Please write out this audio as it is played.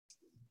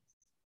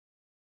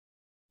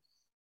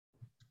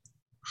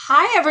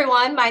Hi,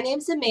 everyone. My name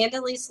is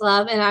Amanda Lees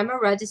Love, and I'm a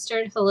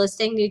registered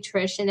holistic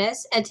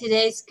nutritionist. And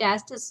today's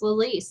guest is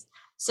Lalise.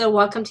 So,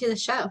 welcome to the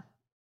show.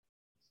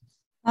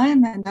 Hi,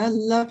 Amanda.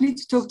 Lovely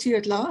to talk to you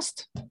at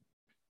last.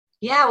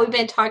 Yeah, we've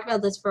been talking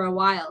about this for a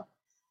while.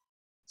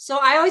 So,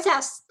 I always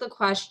ask the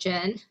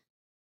question,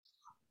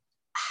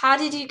 how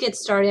did you get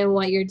started in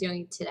what you're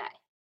doing today?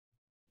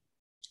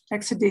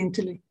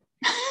 Accidentally.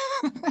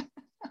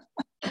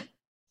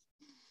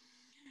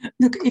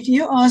 Look, if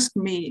you ask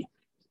me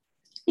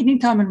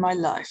anytime in my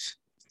life,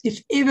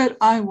 if ever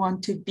I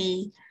want to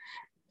be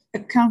a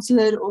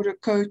counselor or a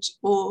coach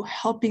or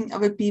helping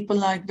other people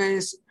like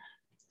this,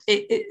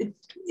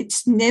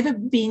 it's never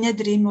been a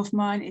dream of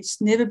mine. It's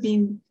never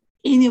been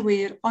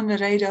anywhere on the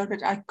radar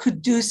that I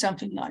could do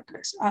something like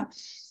this. I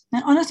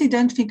honestly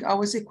don't think I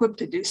was equipped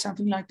to do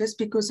something like this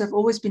because I've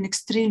always been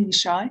extremely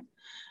shy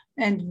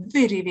and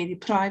very, very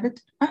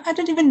private. I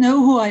don't even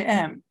know who I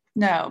am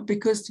now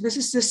because this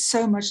is just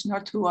so much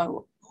not who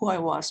I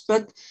was.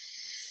 But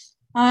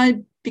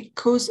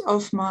because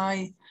of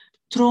my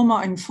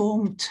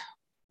trauma-informed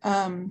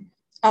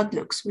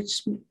outlooks,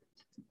 which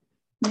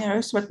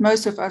is what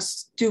most of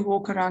us do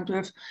walk around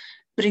with,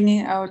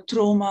 bringing our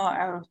trauma,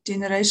 our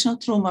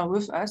generational trauma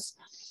with us,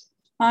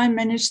 I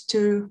managed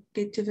to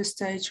get to the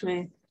stage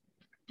where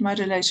my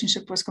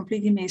relationship was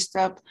completely messed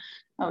up.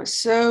 I was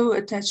so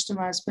attached to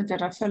my husband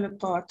that I fell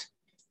apart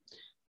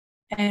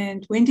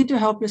and went into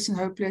helpless and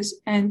hopeless.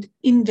 And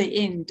in the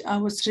end, I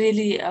was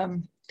really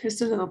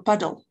just a little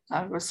puddle.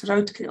 I was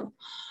roadkill.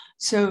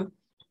 So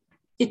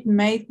it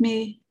made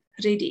me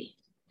ready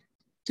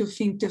to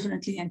think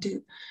differently and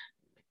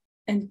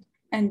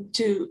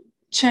to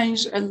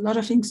change a lot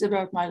of things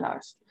about my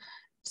life.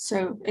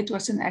 So it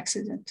was an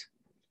accident.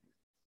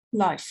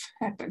 Life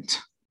happened.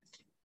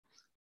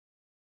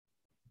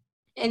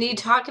 And you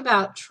talk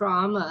about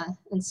trauma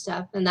and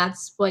stuff, and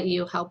that's what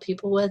you help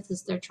people with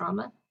is their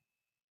trauma?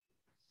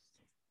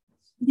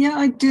 Yeah,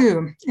 I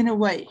do, in a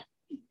way.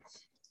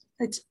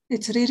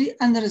 It's really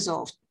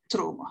unresolved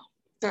trauma.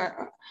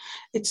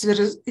 It's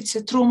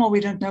a trauma we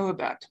don't know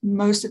about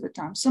most of the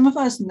time. Some of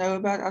us know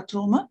about our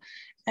trauma,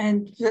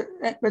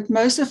 but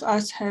most of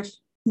us have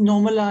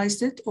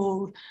normalized it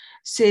or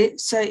say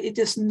it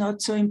is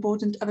not so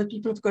important. Other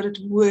people have got it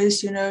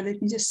worse, let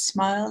me just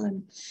smile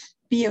and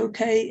be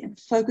okay and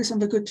focus on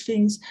the good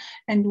things.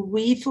 And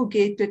we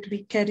forget that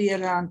we carry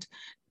around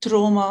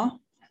trauma,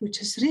 which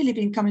has really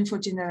been coming for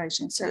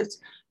generations. So it's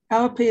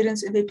our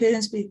parents and their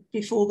parents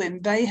before them.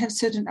 They have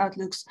certain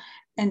outlooks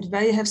and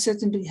they have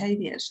certain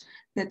behaviors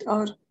that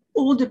are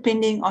all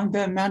depending on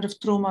the amount of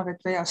trauma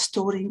that they are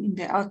storing in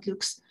their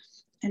outlooks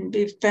and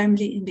their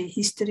family, in their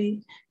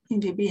history,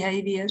 in their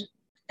behavior.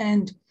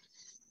 And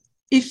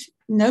if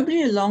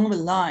nobody along the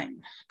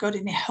line got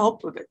any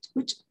help with it,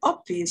 which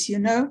obvious,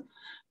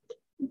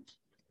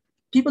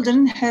 people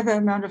didn't have the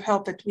amount of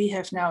help that we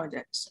have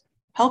nowadays.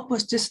 Help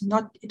was just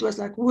not, it was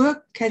like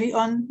work, carry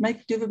on,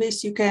 do the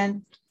best you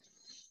can.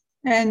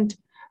 And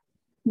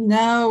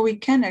now we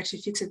can actually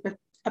fix it, but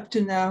up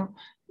to now,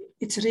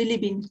 it's really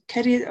been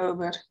carried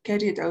over.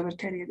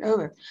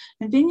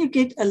 And then you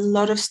get a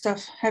lot of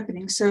stuff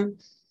happening. So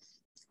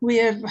we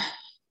have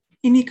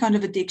any kind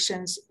of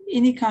addictions,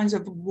 any kinds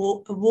of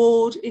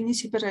war, any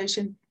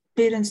separation,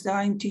 parents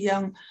dying too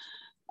young,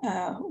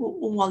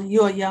 while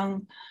you are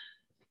young.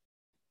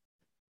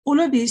 All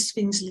of these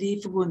things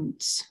leave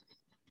wounds.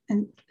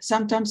 And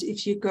sometimes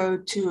if you go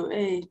to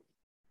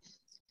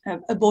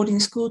a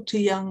boarding school too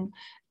young,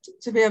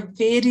 so there are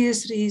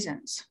various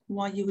reasons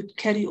why you would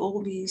carry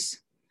all these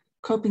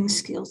coping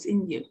skills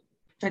in you.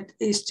 That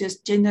is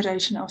just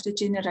generation after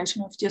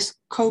generation of just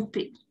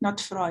coping, not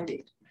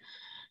thriving.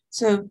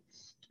 So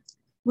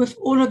with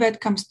all of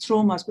that comes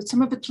traumas, but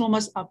some of the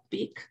traumas are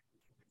big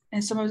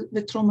and some of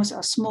the traumas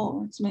are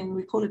small. I mean,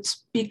 we call it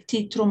big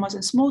T traumas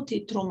and small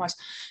T traumas.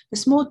 The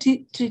small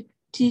T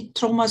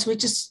traumas we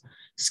just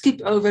skip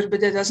over,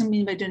 but that doesn't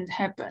mean they didn't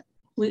happen.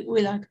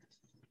 We're like,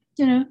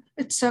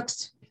 it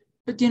sucks,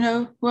 but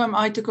who am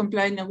I to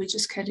complain? And we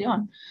just carry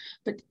on.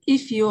 But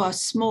if you are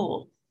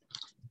small,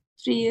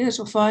 3 years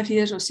or 5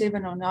 years or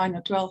 7 or 9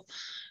 or 12,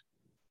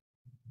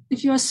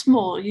 if you are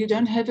small, you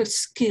don't have the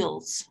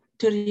skills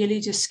to really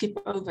just skip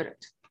over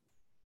it.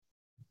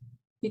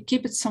 You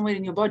keep it somewhere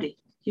in your body.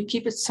 You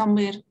keep it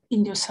somewhere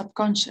in your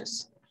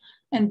subconscious.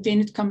 And then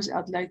it comes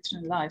out later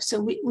in life.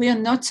 So we are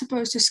not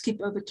supposed to skip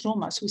over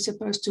traumas. We're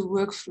supposed to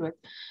work through it.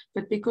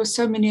 But because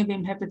so many of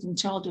them happened in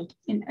childhood,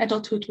 in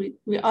adulthood,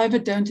 we either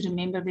don't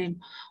remember them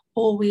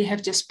or we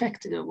have just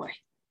packed it away.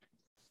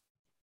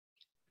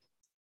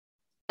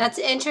 That's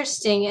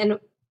interesting. And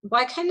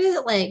what kind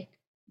of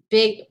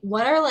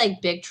what are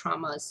big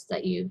traumas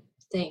that you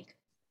think?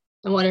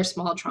 And what are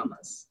small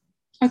traumas?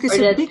 Okay, or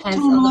so big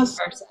traumas.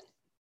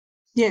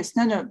 Yes,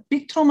 no.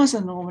 Big traumas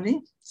are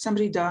normally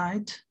somebody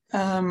died.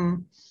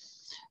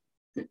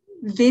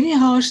 Very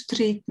harsh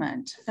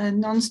treatment,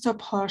 non-stop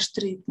harsh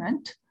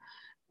treatment.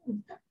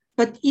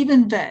 But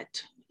even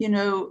that,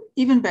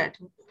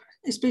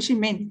 especially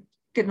men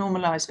can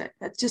normalize that.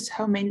 That's just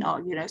how men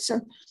are,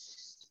 So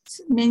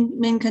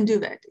Men can do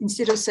that.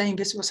 Instead of saying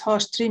this was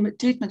harsh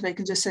treatment, they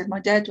can just say, my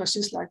dad was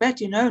just like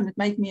that, and it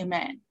made me a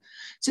man.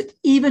 So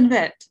even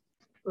that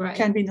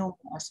can be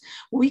normalized.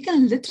 We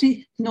can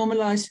literally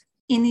normalize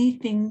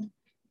anything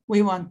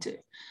we want to.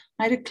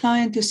 I had a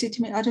client who said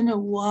to me, I don't know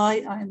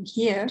why I'm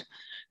here,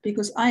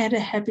 because I had a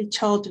happy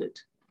childhood.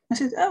 I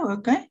said, oh,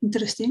 okay,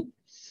 interesting.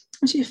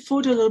 And she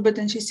thought a little bit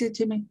and she said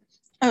to me,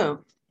 oh,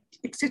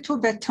 except for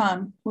that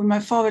time when my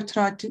father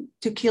tried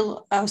to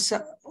kill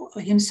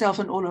himself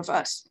and all of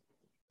us.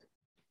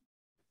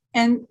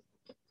 And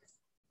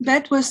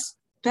that was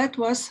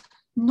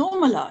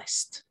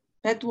normalized.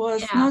 That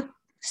was not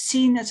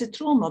seen as a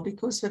trauma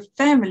because the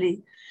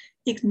family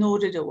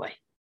ignored it away.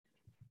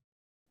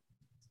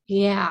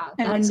 Yeah.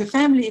 And when the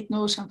family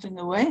ignores something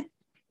away,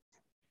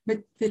 but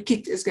the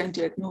kid is going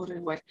to ignore it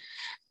away.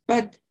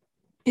 But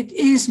it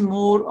is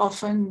more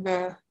often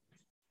the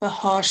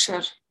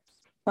harsher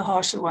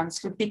ones,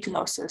 the big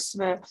losses,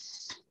 the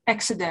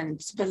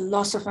accidents, the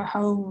loss of a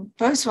home.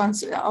 Those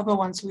ones, the other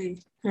ones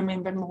we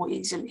remember more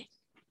easily.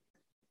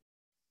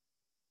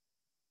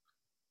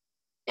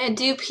 And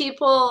do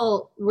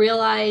people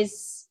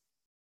realize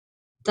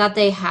that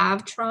they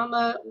have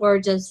trauma, or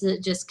does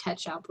it just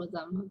catch up with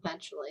them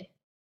eventually?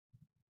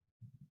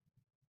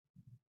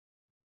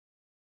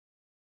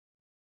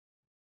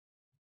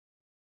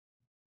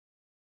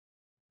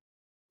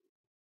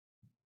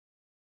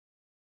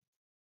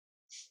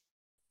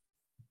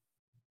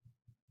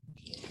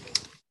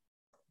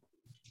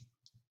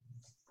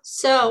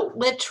 So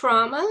with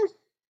trauma,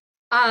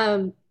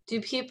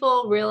 do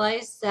people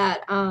realize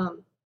that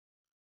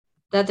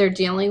that they're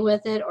dealing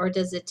with it, or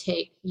does it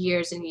take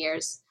years and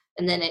years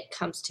and then it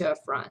comes to a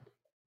front?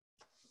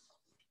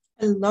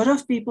 A lot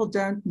of people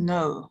don't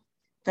know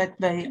that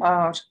they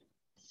are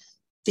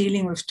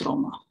dealing with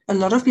trauma. A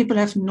lot of people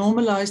have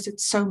normalized it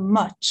so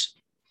much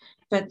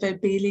that they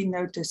barely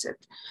notice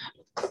it.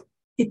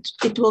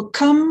 It will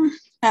come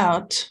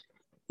out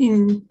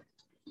in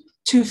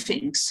two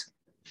things.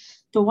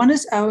 The one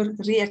is our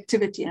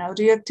reactivity, and our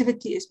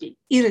reactivity is being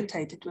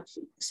irritated with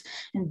things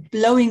and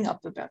blowing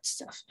up about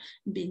stuff,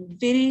 and being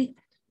very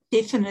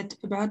definite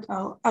about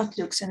our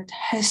outlooks, and it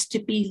has to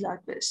be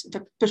like this.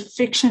 The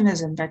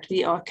perfectionism that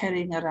we are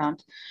carrying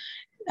around,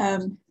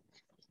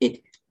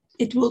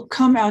 it will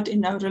come out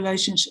in our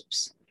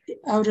relationships.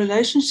 Our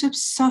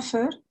relationships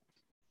suffer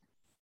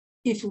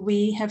if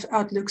we have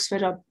outlooks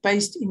that are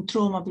based in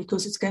trauma,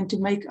 because it's going to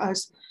make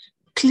us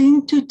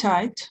cling too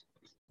tight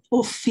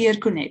or fear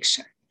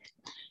connection.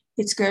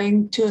 It's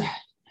going to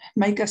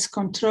make us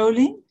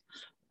controlling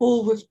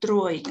or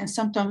withdrawing, and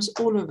sometimes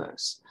all of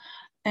us.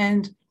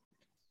 And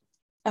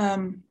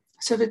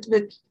so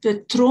that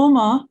the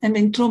trauma, and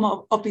then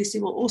trauma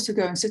obviously will also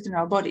go and sit in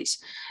our bodies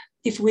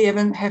if we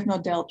have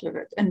not dealt with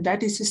it. And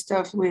that is the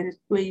stuff where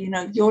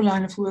your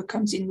line of work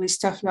comes in, with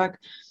stuff like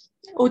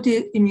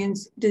autoimmune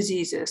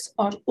diseases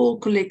are all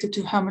connected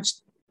to how much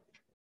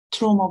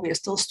trauma we are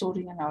still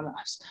storing in our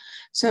lives.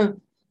 So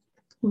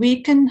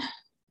we can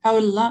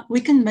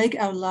make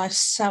our life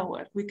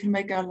sour, we can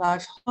make our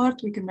life hard,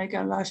 we can make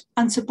our life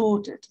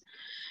unsupported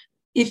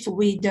if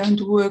we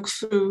don't work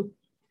through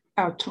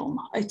our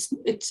trauma.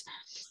 It's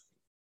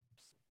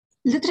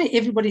literally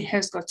everybody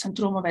has got some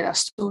trauma that are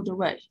stored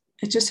away.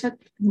 It's just that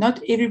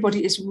not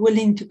everybody is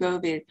willing to go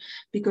there,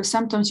 because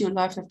sometimes your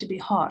life has to be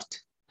hard.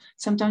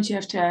 Sometimes you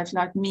have to have,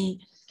 like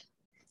me,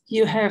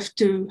 you have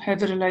to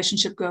have a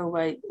relationship go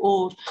away,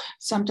 or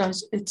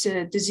sometimes it's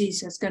a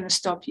disease that's going to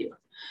stop you.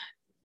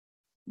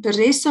 The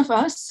rest of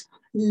us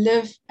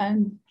live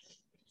in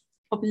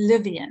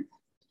oblivion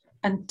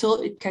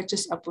until it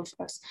catches up with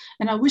us.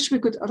 And I wish we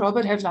could,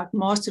 Robert, have like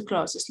master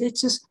classes.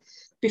 Let's just,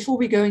 before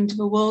we go into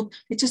the world,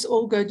 let's just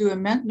all go do a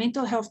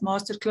mental health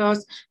master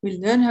class. We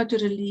learn how to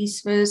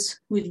release this.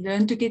 We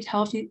learn to get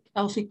healthy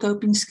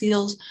coping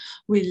skills.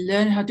 We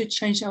learn how to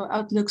change our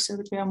outlook so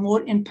that we are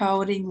more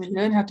empowering. We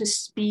learn how to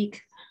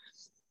speak.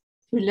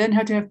 We learn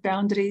how to have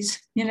boundaries.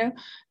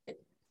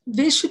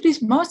 There should be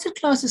master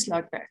classes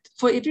like that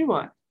for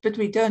everyone, but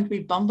we don't. We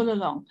bumble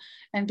along,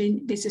 and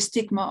then there's a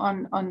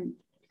stigma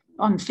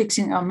on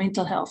fixing our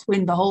mental health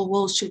when the whole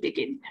world should be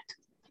getting it.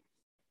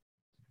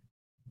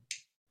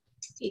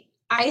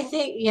 I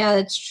think, yeah,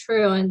 that's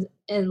true.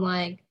 And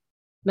like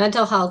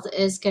mental health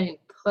is getting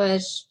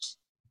pushed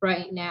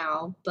right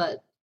now,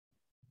 but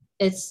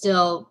it's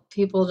still,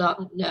 people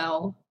don't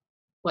know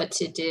what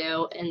to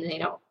do and they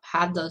don't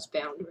have those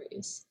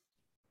boundaries.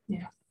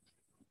 Yeah,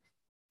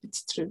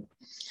 it's true.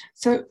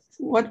 So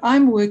what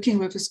I'm working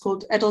with is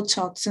called adult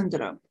child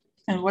syndrome.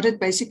 And what it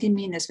basically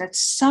means is that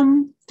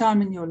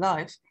sometime in your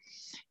life,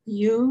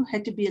 you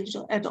had to be a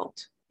little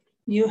adult.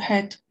 You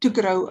had to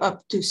grow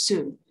up too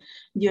soon.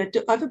 You had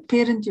to either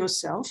parent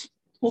yourself,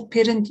 or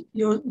parent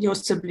your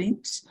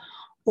siblings,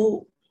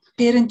 or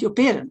parent your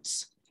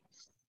parents.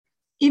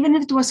 Even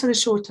if it was for a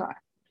short time,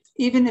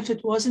 even if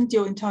it wasn't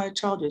your entire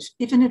childhood,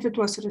 even if it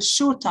was for a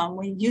short time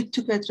when you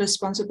took that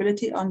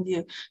responsibility on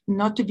you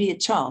not to be a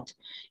child,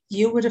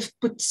 you would have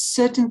put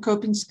certain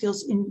coping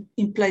skills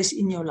in place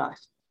in your life.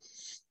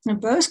 Now,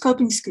 those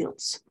coping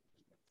skills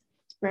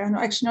They are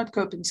actually not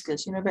coping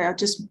skills, they are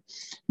just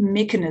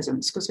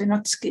mechanisms because they're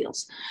not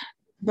skills.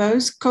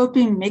 Those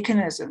coping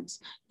mechanisms,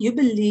 you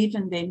believe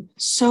in them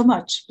so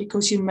much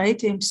because you made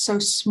them so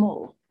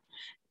small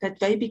that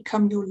they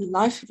become your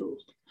life rule.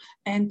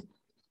 And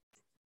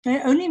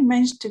they only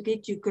manage to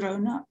get you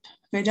grown up.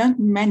 They don't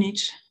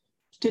manage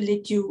to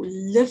let you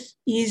live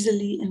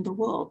easily in the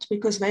world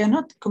because they are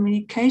not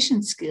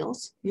communication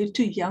skills. You're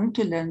too young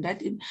to learn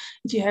that.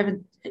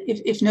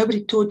 If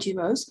nobody taught you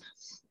those,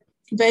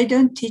 they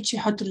don't teach you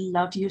how to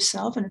love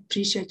yourself and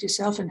appreciate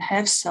yourself and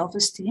have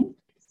self-esteem.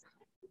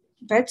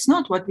 That's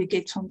not what we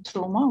get from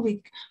trauma.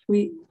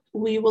 We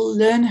will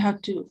learn how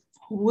to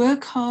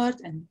work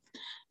hard and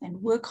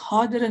work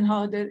harder and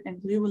harder, and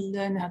we will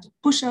learn how to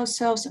push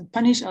ourselves and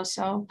punish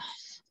ourselves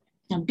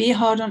and be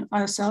hard on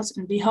ourselves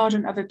and be hard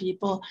on other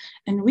people.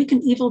 And we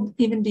can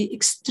even be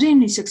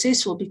extremely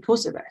successful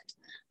because of that.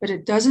 But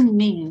it doesn't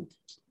mean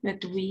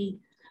that we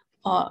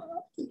are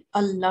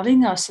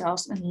loving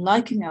ourselves and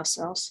liking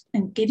ourselves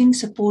and getting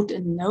support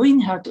and knowing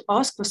how to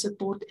ask for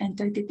support and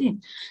take it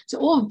in. So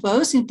all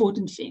those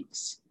important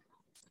things,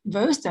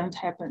 those don't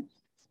happen.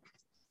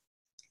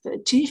 The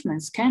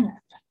achievements can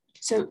happen.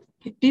 So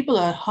if people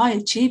are high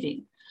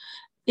achieving,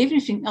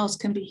 everything else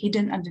can be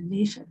hidden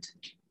underneath it.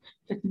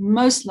 But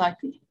most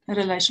likely,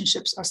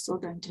 relationships are still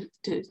going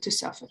to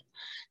suffer.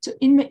 So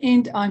in the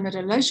end, I'm a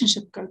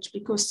relationship coach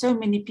because so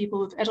many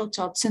people with adult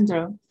child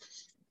syndrome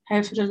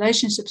have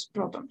relationships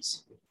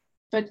problems.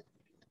 But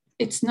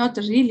it's not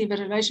really the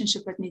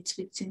relationship that needs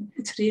fixing.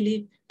 It's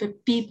really the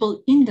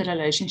people in the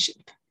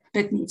relationship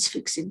that needs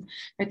fixing,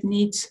 that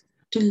needs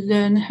to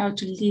learn how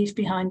to leave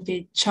behind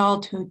their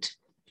childhood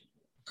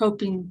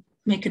coping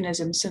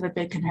mechanisms so that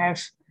they can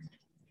have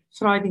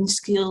thriving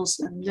skills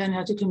and learn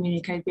how to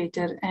communicate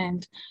better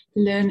and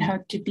learn how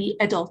to be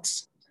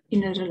adults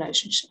in a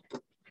relationship.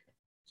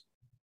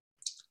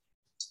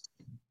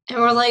 And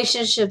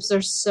relationships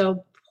are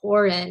so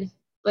important,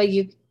 but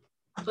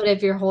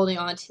if you're holding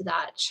on to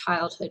that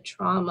childhood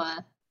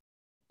trauma,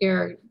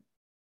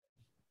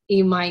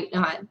 you might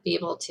not be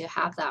able to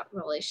have that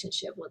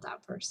relationship with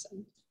that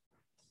person.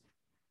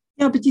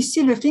 Yeah, but you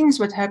see, the thing is,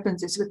 what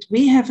happens is that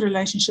we have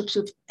relationships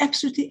with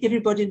absolutely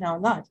everybody in our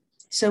life.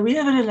 So we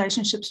have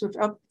relationships with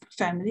our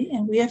family,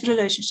 and we have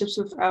relationships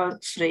with our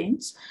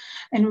friends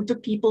and with the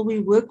people we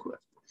work with.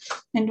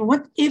 And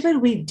whatever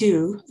we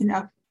do in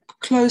our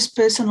close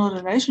personal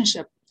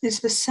relationship is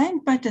the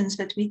same patterns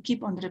that we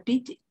keep on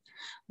repeating.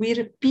 We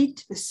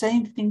repeat the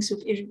same things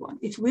with everyone.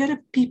 If we're a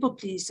people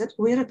pleaser,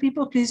 we're a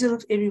people pleaser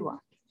with everyone.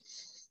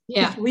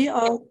 Yeah. If we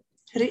are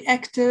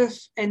reactive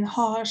and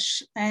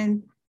harsh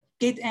and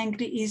get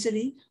angry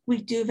easily, we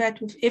do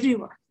that with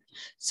everyone.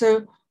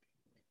 So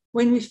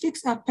when we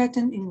fix our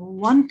pattern in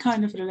one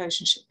kind of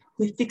relationship,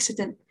 we fix it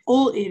in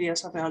all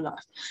areas of our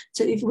life.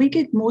 So if we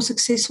get more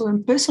successful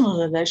in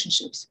personal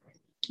relationships,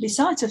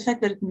 besides the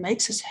fact that it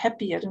makes us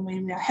happier, and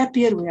when we are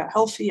happier, we are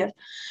healthier,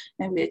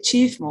 and we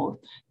achieve more,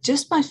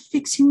 just by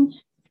fixing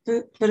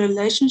the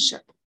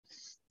relationship,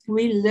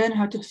 we learn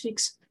how to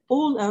fix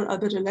all our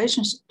other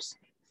relationships.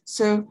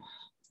 So,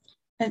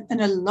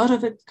 and a lot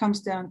of it comes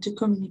down to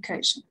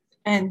communication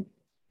and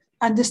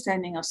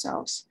understanding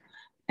ourselves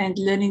and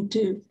learning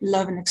to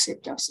love and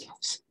accept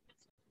ourselves.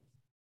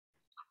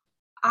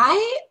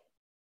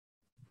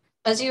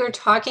 As you were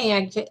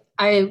talking,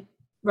 I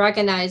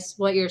recognize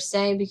what you're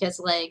saying because,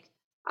 like,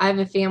 I have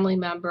a family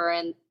member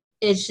and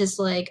it's just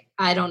like,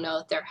 I don't know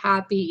if they're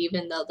happy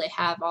even though they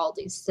have all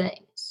these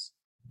things.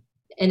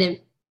 And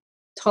it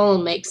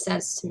totally makes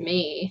sense to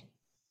me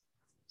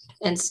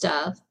and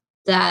stuff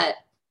that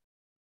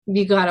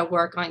you got to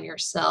work on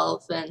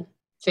yourself and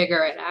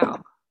figure it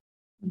out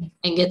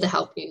and get the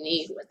help you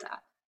need with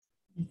that.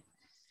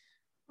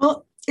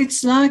 Well,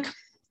 it's like,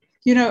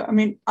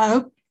 I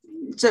hope,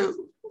 so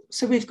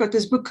we've got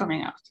this book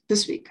coming out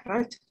this week,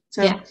 right?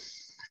 So, yeah.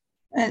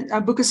 And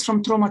our book is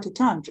From Trauma to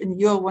Triumph, and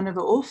you're one of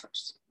the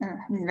authors.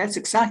 That's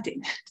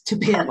exciting to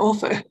be an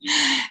author.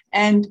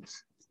 And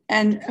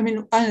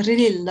I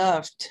really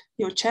loved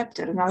your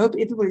chapter, and I hope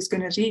everybody's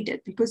going to read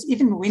it, because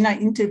even when I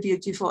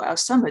interviewed you for our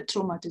summit,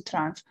 Trauma to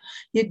Triumph,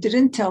 you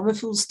didn't tell the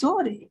full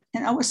story.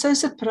 And I was so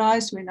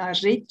surprised when I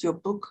read your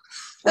book,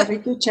 I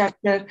read your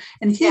chapter,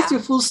 and here's your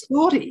full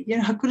story.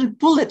 I couldn't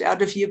pull it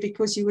out of you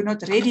because you were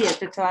not ready at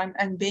the time,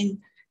 and then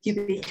you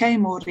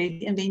became more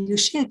ready, and then you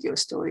shared your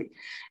story.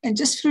 And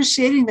just through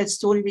sharing that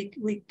story,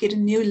 we get a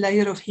new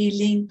layer of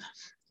healing,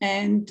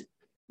 and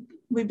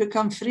we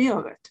become free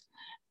of it.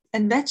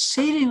 And that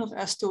sharing of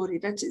our story,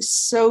 that is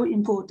so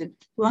important.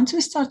 Once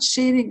we start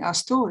sharing our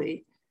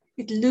story,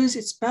 it loses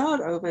its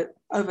power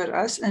over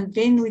us, and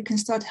then we can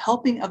start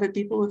helping other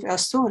people with our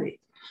story,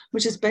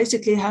 which is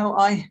basically how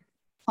I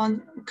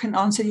can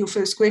answer your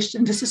first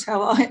question. This is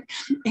how I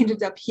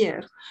ended up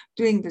here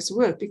doing this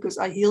work, because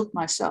I healed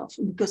myself.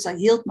 And because I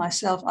healed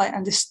myself, I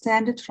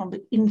understand it from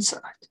the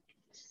inside.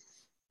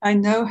 I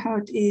know how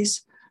it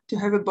is to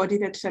have a body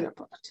that fell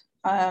apart.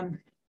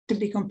 To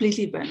be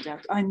completely burnt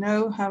out. I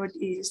know how it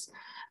is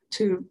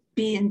to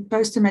be in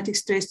post-traumatic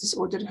stress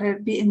disorder,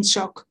 be in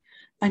shock.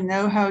 I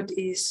know how it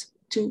is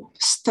to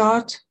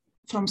start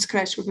from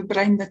scratch with a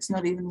brain that's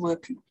not even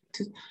working,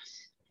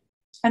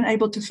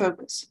 unable to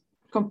focus,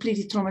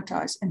 completely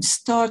traumatized, and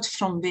start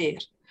from there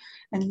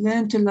and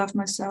learn to love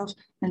myself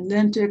and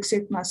learn to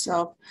accept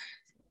myself.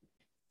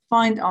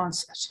 Find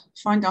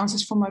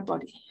answers for my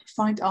body,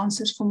 find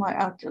answers for my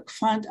outlook,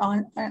 find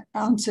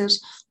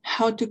answers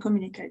how to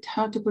communicate,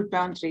 how to put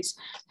boundaries,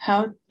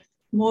 how,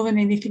 more than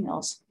anything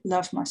else,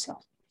 love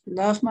myself,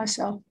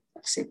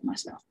 accept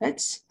myself.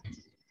 That's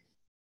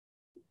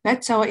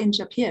how I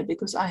ended up here,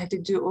 because I had to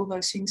do all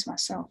those things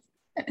myself.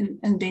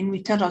 And then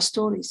we tell our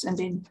stories, and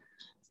then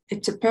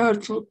it's a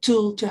powerful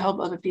tool to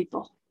help other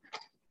people.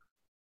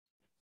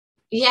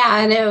 Yeah,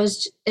 and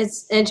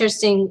it's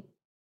interesting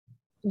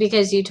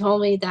because you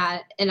told me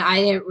that, and I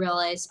didn't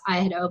realize I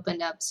had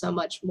opened up so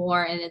much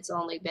more, and it's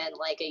only been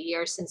like a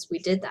year since we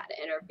did that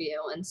interview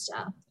and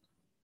stuff.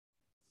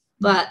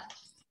 But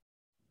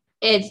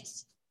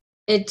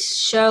it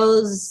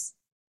shows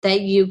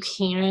that you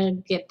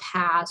can get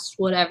past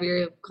whatever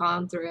you've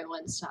gone through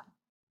and stuff.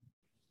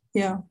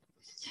 Yeah.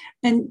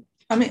 And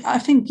I mean, I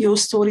think your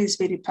story is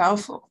very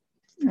powerful.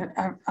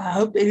 I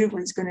hope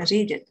everybody's going to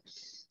read it,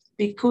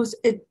 because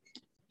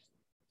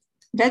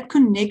that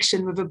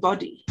connection with the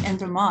body and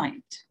the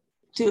mind,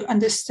 to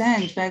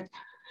understand that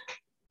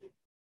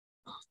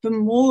the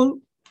more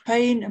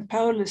pain and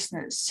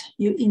powerlessness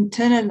you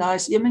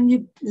internalize, I mean,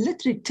 you're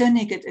literally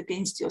turning it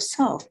against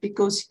yourself,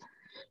 because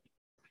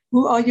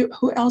who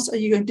else are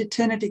you going to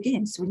turn it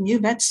against? When you're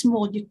that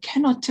small, you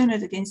cannot turn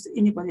it against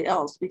anybody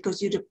else,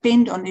 because you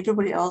depend on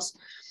everybody else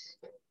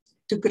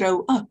to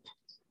grow up.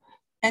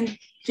 And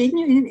when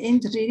you in the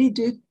end really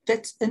do,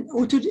 that's an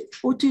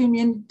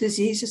autoimmune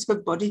disease, is the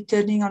body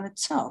turning on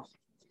itself.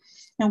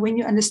 And when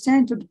you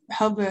understand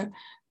how the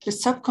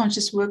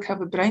subconscious work, how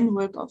the brain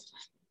work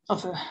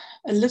of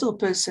a little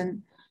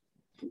person,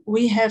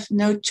 we have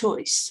no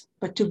choice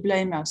but to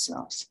blame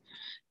ourselves.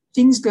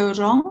 Things go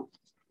wrong,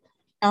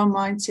 our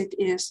mindset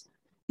is,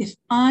 if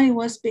I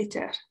was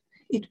better,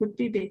 it would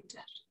be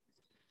better.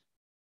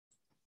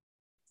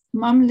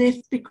 Mom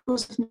left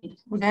because of me.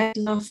 Dad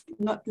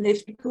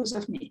left because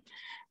of me.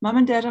 Mom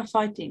and dad are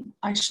fighting.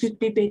 I should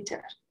be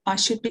better. I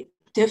should be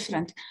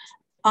different.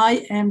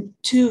 I am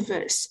too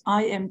this.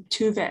 I am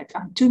too that.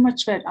 I'm too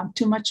much that. I'm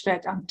too much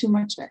that. I'm too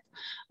much that.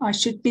 I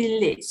should be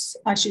less.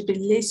 I should be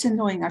less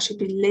annoying. I should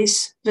be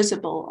less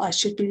visible. I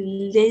should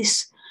be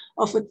less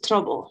of a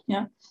trouble.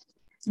 Yeah.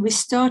 We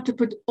start to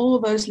put all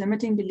those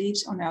limiting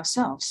beliefs on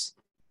ourselves.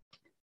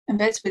 And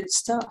that's where it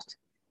starts.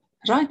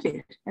 Right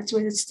there. That's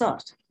where it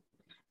starts.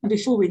 And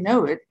before we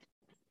know it,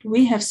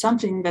 we have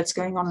something that's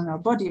going on in our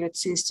body that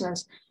says to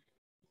us,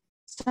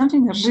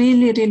 something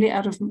really, really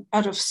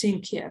out of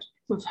sync here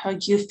with how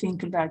you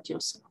think about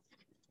yourself.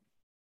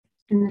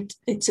 And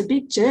it's a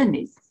big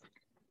journey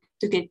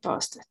to get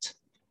past it.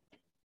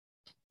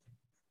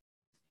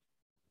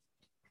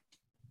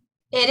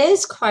 It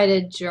is quite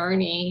a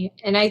journey,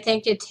 and I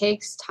think it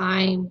takes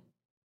time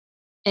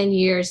and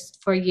years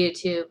for you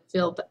to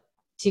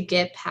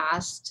get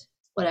past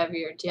whatever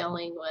you're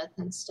dealing with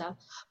and stuff.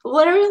 But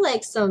what are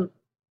like some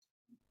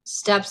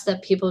steps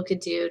that people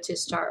could do to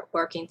start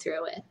working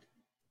through it?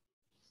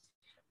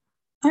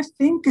 I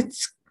think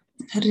it's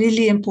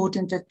really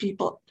important that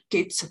people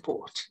get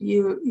support.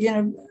 You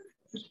know,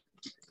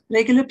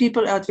 regular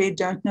people out there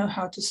don't know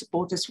how to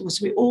support us,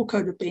 because we're all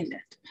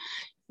codependent.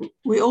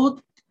 We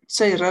all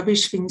say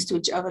rubbish things to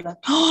each other, like,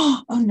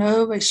 oh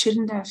no, I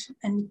shouldn't have,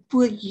 and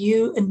poor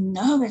you, and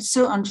no, that's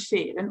so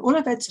unfair. And all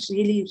of that's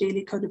really,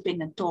 really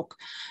codependent talk.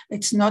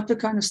 It's not the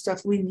kind of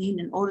stuff we need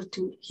in order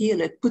to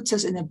heal. It puts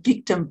us in a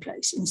victim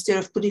place instead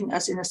of putting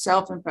us in a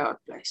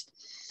self-empowered place.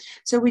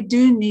 So we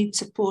do need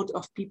support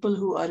of people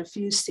who are a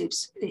few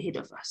steps ahead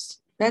of us.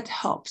 That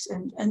helps.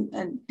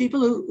 And people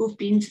who've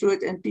been through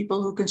it, and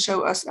people who can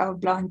show us our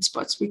blind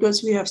spots,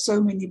 because we have so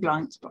many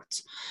blind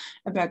spots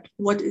about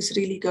what is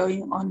really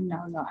going on in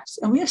our lives.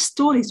 And we have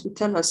stories we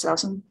tell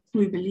ourselves, and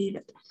we believe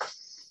it.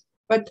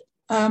 But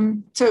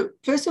so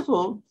first of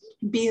all,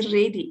 be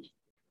ready.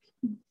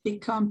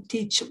 Become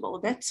teachable.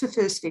 That's the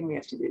first thing we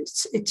have to do.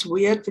 It's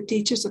weird. The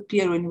teachers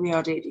appear when we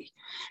are ready.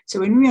 So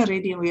when we are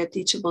ready and we are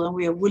teachable and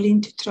we are willing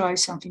to try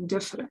something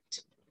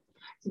different,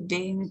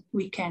 then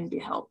we can be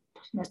helped.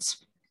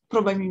 That's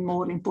probably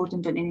more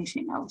important than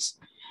anything else.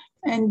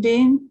 And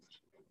then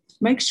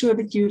make sure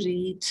that you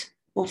read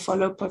or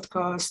follow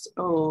podcasts,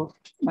 or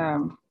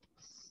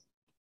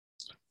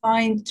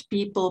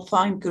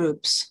find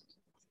groups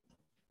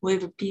where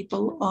the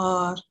people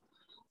are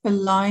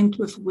aligned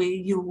with where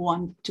you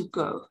want to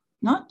go,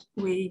 not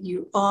where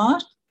you are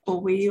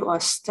or where you are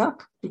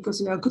stuck, because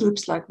there are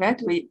groups like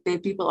that where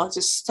people are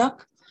just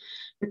stuck,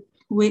 but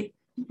where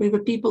the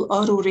people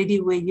are already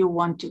where you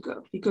want to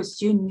go,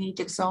 because you need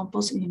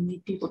examples and you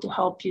need people to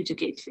help you to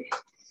get there.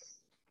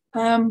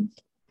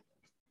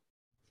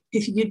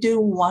 If you do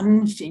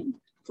one thing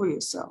for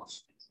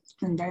yourself,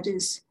 and that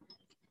is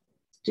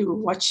to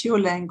watch your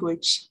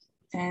language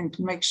and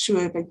make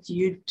sure that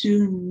you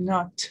do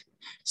not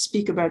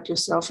speak about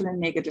yourself in a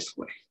negative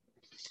way.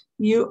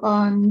 You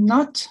are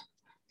not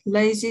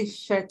lazy,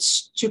 fat,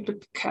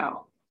 stupid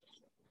cow.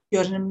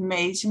 You're an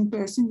amazing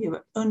person. You're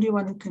the only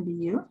one who can be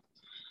you.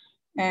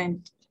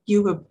 And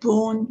you were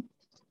born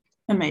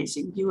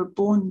amazing. You were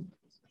born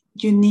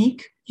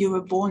unique. You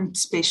were born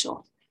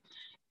special.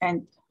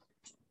 And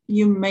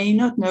you may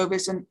not know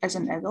this as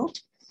an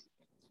adult,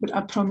 but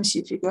I promise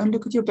you, if you go and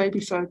look at your baby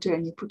photo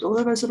and you put all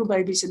of those little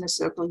babies in a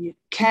circle, you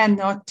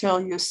cannot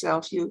tell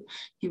yourself you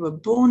were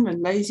born a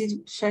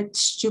lazy, fat,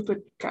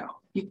 stupid cow.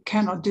 You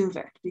cannot do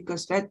that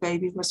because that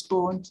baby was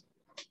born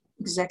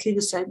exactly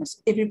the same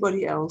as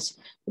everybody else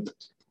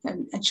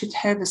and should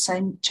have the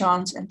same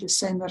chance and the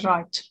same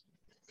right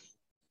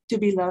to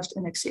be loved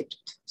and accepted.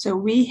 So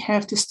we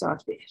have to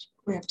start there.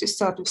 We have to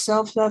start with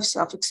self-love,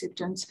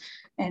 self-acceptance,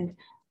 and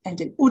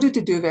in order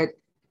to do that,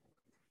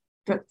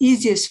 the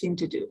easiest thing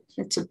to do,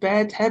 it's a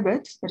bad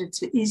habit, but it's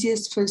the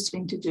easiest first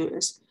thing to do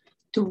is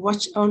to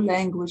watch our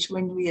language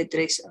when we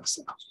address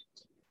ourselves.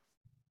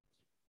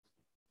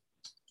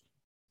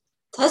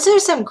 Those are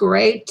some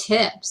great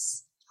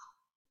tips.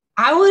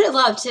 I would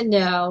love to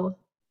know,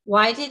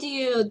 why did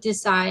you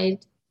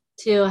decide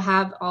to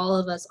have all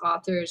of us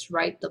authors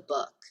write the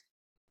book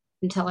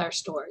and tell our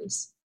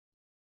stories?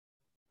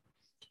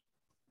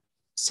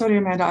 Sorry,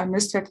 Amanda, I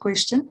missed that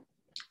question.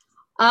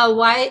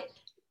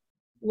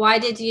 Why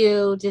did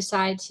you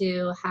decide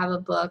to have a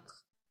book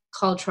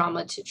called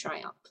Trauma to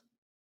Triumph?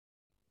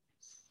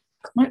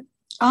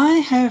 I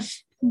have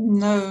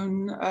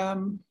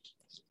known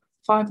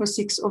 5 or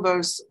 6 of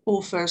those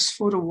authors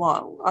for a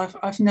while.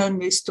 I've known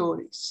their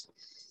stories.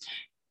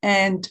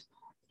 And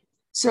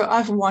so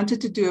I've wanted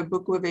to do a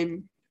book with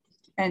them.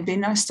 And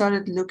then I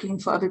started looking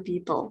for other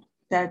people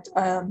that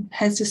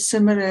has a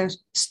similar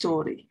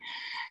story.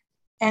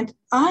 And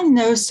I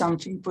know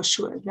something for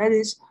sure. That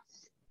is,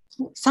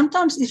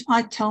 sometimes if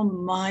I tell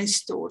my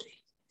story,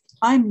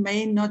 I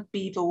may not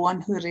be the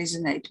one who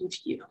resonates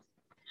with you.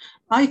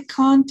 I'm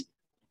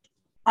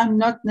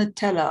not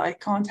Nutella. I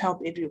can't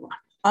help everyone.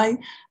 I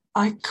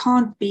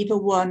can't be the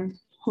one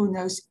who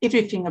knows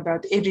everything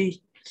about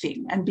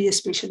everything and be a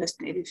specialist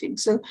in everything.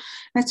 So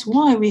that's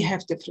why we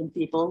have different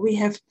people. We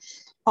have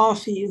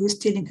Arfi, who's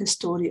telling her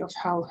story of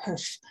how her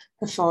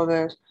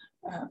father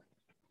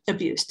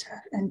abused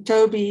her, and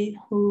Toby,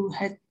 who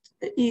had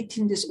an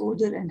eating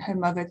disorder, and her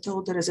mother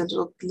told her as a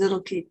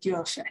little kid, "You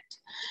are fat."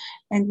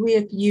 And we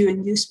have you,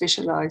 and you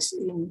specialize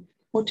in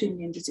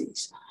autoimmune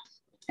disease,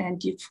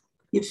 and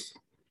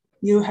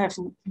you have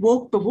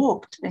walked the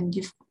walk, and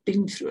you've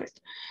been through it.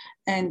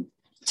 And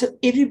so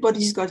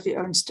everybody's got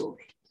their own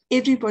story.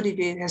 Everybody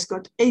there has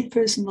got a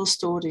personal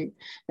story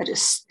that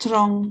is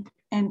strong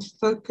and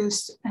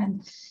focused.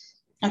 And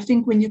I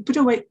think when you put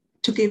away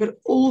together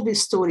all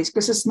these stories,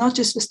 because it's not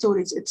just the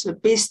stories, it's the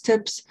best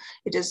tips.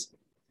 It is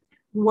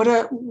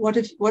what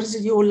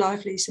is your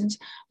life lessons?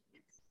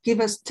 Give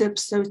us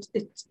tips so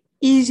it's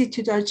easy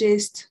to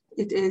digest.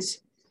 It is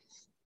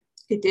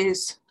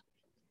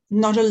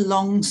not a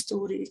long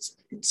story.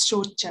 It's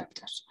short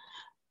chapters.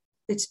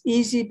 It's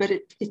easy, but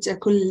it's a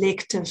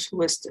collective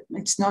wisdom.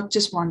 It's not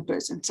just one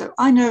person. So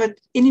I know that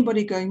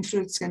anybody going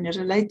through it's going to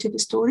relate to the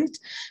stories,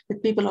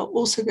 but people are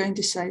also going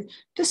to say,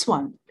 this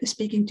one is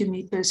speaking to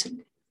me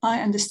personally.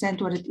 I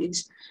understand what it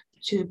is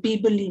to be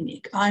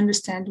bulimic. I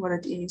understand what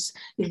it is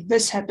if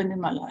this happened in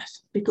my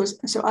life.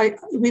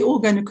 We're all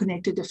going to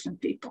connect to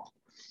different people.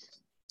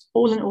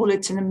 All in all,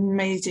 it's an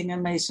amazing,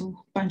 amazing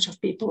bunch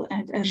of people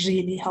and a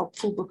really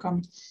helpful book.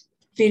 I'm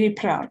very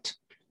proud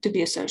to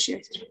be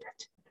associated with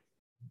it.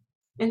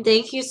 And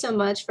thank you so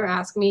much for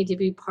asking me to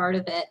be part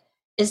of it.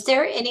 Is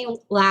there any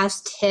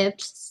last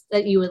tips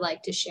that you would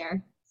like to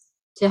share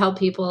to help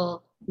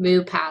people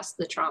move past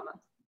the trauma?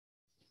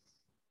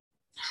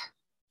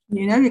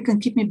 You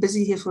can keep me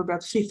busy here for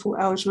about 3-4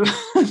 hours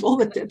with all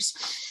the tips.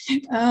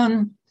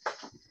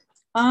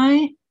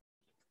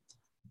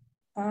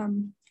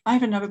 I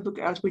have another book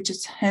out, which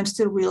is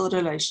Hamster Wheel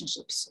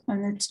Relationships,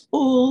 and it's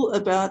all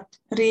about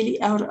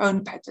really our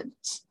own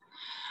patterns.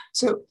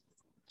 So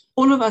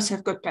all of us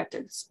have got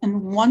patterns,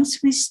 and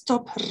once we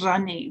stop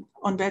running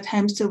on that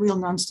hamster wheel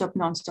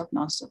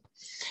nonstop,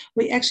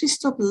 we actually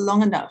stop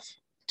long enough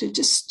to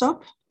just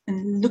stop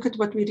and look at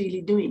what we're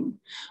really doing.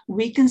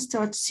 We can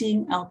start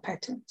seeing our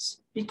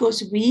patterns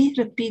because we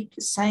repeat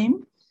the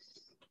same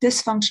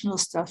dysfunctional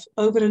stuff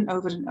over and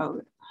over and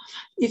over.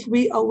 If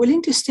we are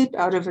willing to step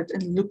out of it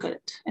and look at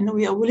it, and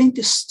we are willing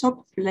to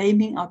stop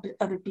blaming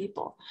other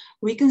people,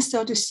 we can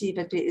start to see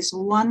that there is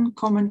one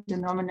common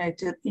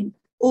denominator in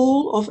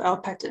all of our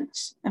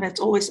patterns, and that's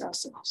always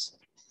ourselves.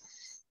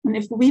 And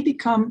if we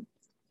become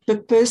the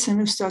person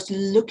who starts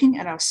looking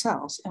at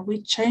ourselves and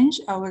we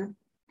change our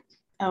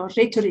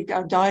rhetoric,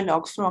 our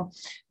dialogue from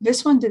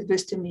this one did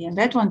this to me, and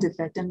that one did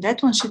that, and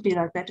that one should be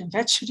like that, and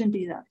that shouldn't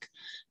be like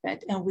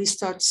that, and we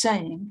start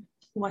saying,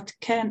 what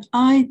can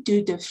I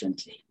do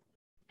differently?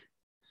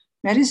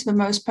 That is the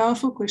most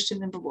powerful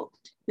question in the world.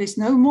 There's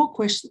no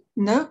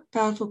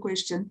powerful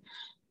question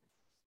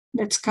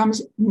that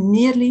comes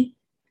nearly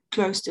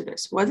close to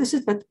this. What is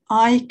it that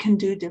I can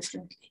do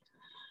differently?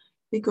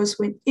 Because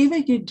whenever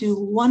you do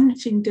one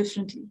thing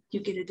differently,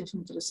 you get a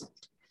different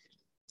result.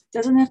 It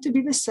doesn't have to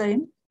be the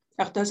same.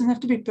 It doesn't have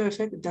to be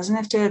perfect. It doesn't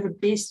have to have the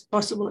best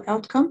possible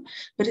outcome,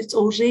 but it's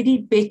already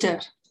better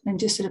than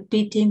just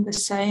repeating the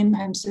same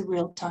hamster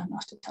wheel time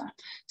after time.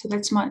 So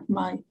that's my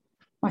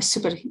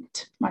super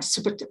hint, my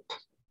super tip.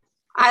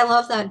 I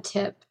love that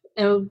tip.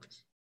 And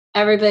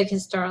everybody can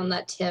start on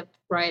that tip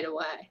right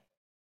away.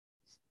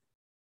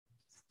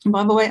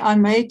 By the way, I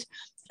made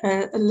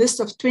a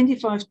list of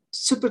 25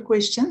 super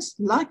questions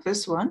like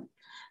this one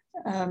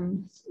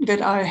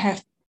that I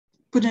have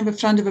put in the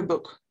front of a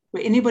book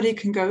where anybody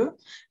can go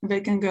and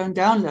they can go and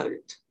download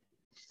it.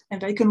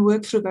 And they can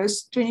work through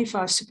those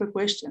 25 super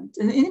questions.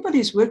 And anybody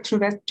who's worked through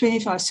that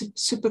 25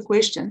 super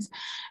questions,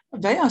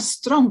 they are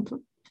strong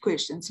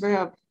questions. They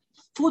are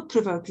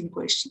thought-provoking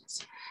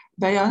questions.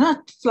 They are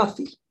not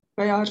fluffy.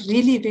 They are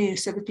really there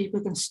so that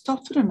people can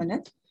stop for a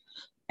minute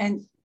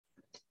and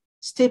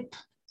step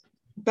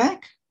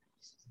back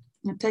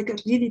and take a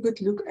really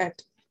good look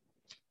at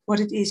what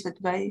it is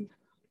that they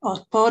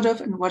are part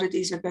of and what it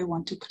is that they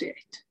want to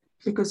create.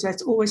 Because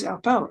that's always our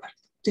power,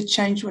 to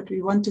change what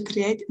we want to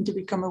create and to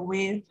become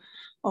aware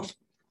of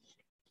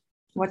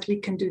what we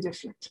can do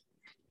different.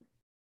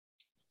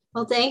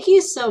 Well, thank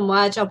you so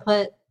much. I'll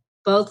put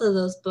both of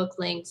those book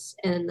links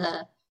in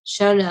the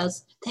show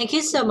notes. Thank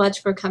you so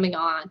much for coming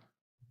on.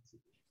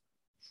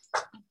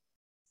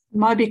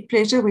 My big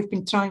pleasure. We've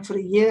been trying for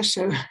a year,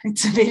 so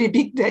it's a very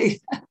big day.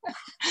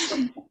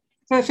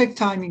 Perfect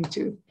timing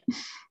too.